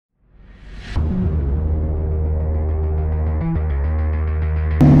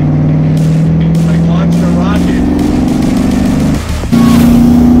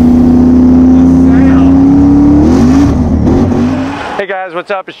what's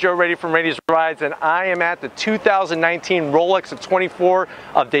up? It's Joe Rady from Rady's Rides, and I am at the 2019 Rolex at 24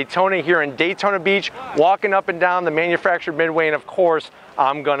 of Daytona here in Daytona Beach, walking up and down the manufactured midway, and of course,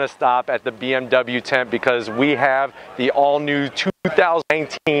 I'm gonna stop at the BMW tent because we have the all-new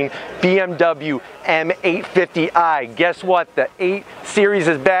 2019 BMW M850i. Guess what? The 8 Series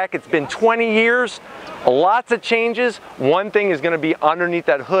is back. It's been 20 years. Lots of changes. One thing is going to be underneath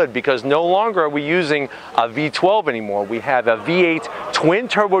that hood because no longer are we using a V12 anymore. We have a V8 twin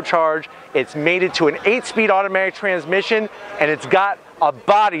turbocharged. It's mated to an 8-speed automatic transmission, and it's got a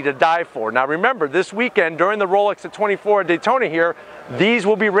body to die for. Now remember, this weekend during the Rolex at 24 at Daytona here, these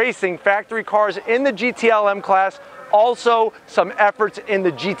will be racing factory cars in the GTLM class, also some efforts in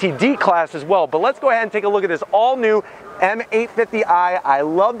the GTD class as well. But let's go ahead and take a look at this all new M850i. I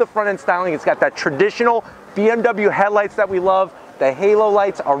love the front end styling. It's got that traditional BMW headlights that we love. The halo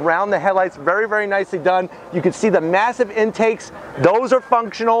lights around the headlights, very, very nicely done. You can see the massive intakes. Those are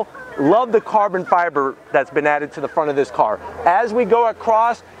functional. Love the carbon fiber that's been added to the front of this car. As we go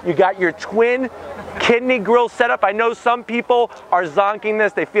across, you got your twin kidney grille setup. I know some people are zonking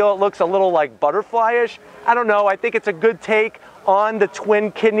this. They feel it looks a little like butterfly-ish. I don't know. I think it's a good take on the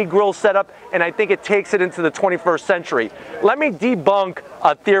twin kidney grille setup, and I think it takes it into the 21st century. Let me debunk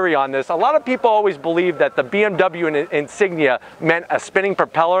a theory on this. A lot of people always believe that the BMW insignia meant a spinning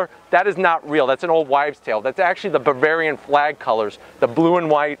propeller. That is not real. That's an old wives' tale. That's actually the Bavarian flag colors, the blue and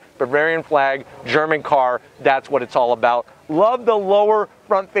white Bavarian flag, German car. That's what it's all about. Love the lower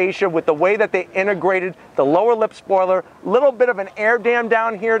front fascia with the way that they integrated the lower lip spoiler, little bit of an air dam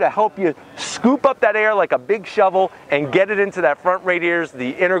down here to help you scoop up that air like a big shovel and get it into that front radiators,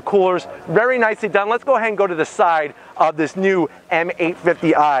 the intercoolers. Very nicely done. Let's go ahead and go to the side of this new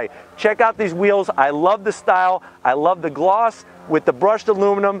M850i. Check out these wheels. I love the style. I love the gloss with the brushed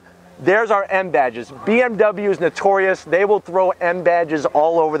aluminum. There's our M badges. BMW is notorious. They will throw M badges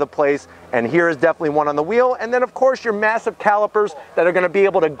all over the place, and here is definitely one on the wheel. And then of course your massive calipers that are going to be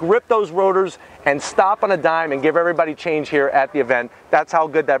able to grip those rotors and stop on a dime and give everybody change here at the event. That's how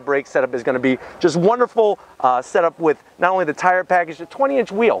good that brake setup is going to be. Just wonderful setup with not only the tire package, a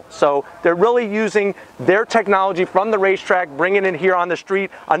 20-inch wheel. So they're really using their technology from the racetrack, bringing it here on the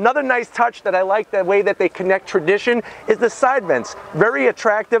street. Another nice touch that I like, the way that they connect tradition, is the side vents. Very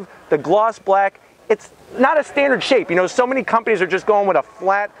attractive. The gloss black, it's not a standard shape. You know, so many companies are just going with a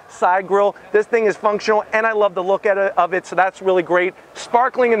flat side grille. This thing is functional, and I love the look of it, so that's really great.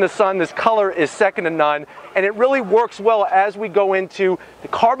 Sparkling in the sun, this color is second to none, and it really works well as we go into the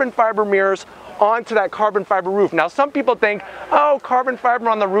carbon fiber mirrors onto that carbon fiber roof. Now some people think, oh, carbon fiber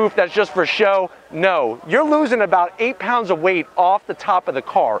on the roof, that's just for show. No, you're losing about 8 pounds of weight off the top of the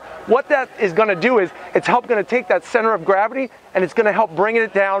car. What that is going to do is it's going to take that center of gravity, and it's going to help bring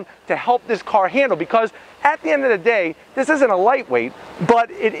it down to help this car handle, because at the end of the day, this isn't a lightweight, but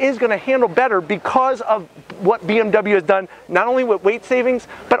it is going to handle better because of what BMW has done, not only with weight savings,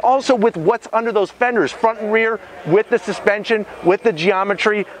 but also with what's under those fenders, front and rear, with the suspension, with the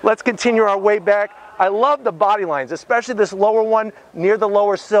geometry. Let's continue our way back. I love the body lines, especially this lower one near the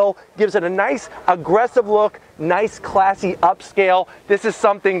lower sill. Gives it a nice aggressive look, nice classy upscale. This is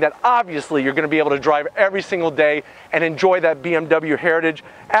something that obviously you're going to be able to drive every single day and enjoy that BMW heritage.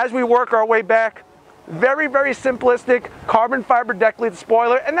 As we work our way back, very, very simplistic carbon fiber deck lid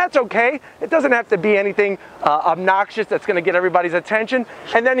spoiler, and that's okay. It doesn't have to be anything obnoxious that's going to get everybody's attention.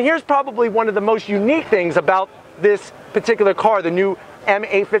 And then here's probably one of the most unique things about this particular car, the new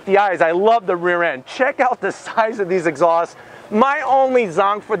M850i, is I love the rear end. Check out the size of these exhausts. My only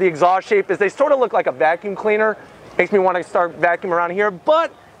zonk for the exhaust shape is they sort of look like a vacuum cleaner. Makes me want to start vacuuming around here,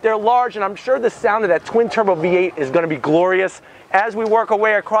 but they're large, and I'm sure the sound of that twin turbo V8 is going to be glorious. As we work our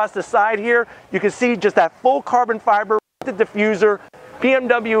way across the side here, you can see just that full carbon fiber, the diffuser,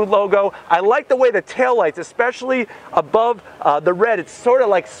 BMW logo. I like the way the taillights, especially above the red, it's sort of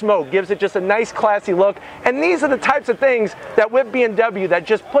like smoke, gives it just a nice classy look. And these are the types of things that with BMW that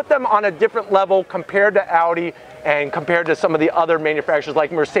just put them on a different level compared to Audi and compared to some of the other manufacturers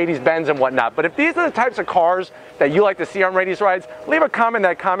like Mercedes-Benz and whatnot. But if these are the types of cars that you like to see on Rady's Rides, leave a comment in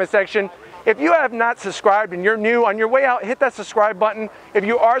that comment section. If you have not subscribed and you're new, on your way out, hit that subscribe button. If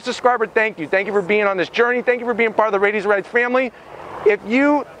you are a subscriber, thank you. Thank you for being on this journey. Thank you for being part of the Rady's Rides family. If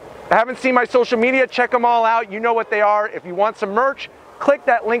you haven't seen my social media, check them all out. You know what they are. If you want some merch, click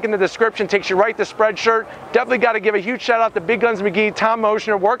that link in the description. Takes you right to Spreadshirt. Definitely got to give a huge shout out to Big Guns McGee, Tom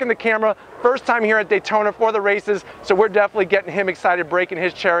Motioner, working the camera. First time here at Daytona for the races, so we're definitely getting him excited, breaking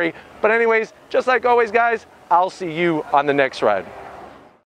his cherry. But anyways, just like always, guys, I'll see you on the next ride.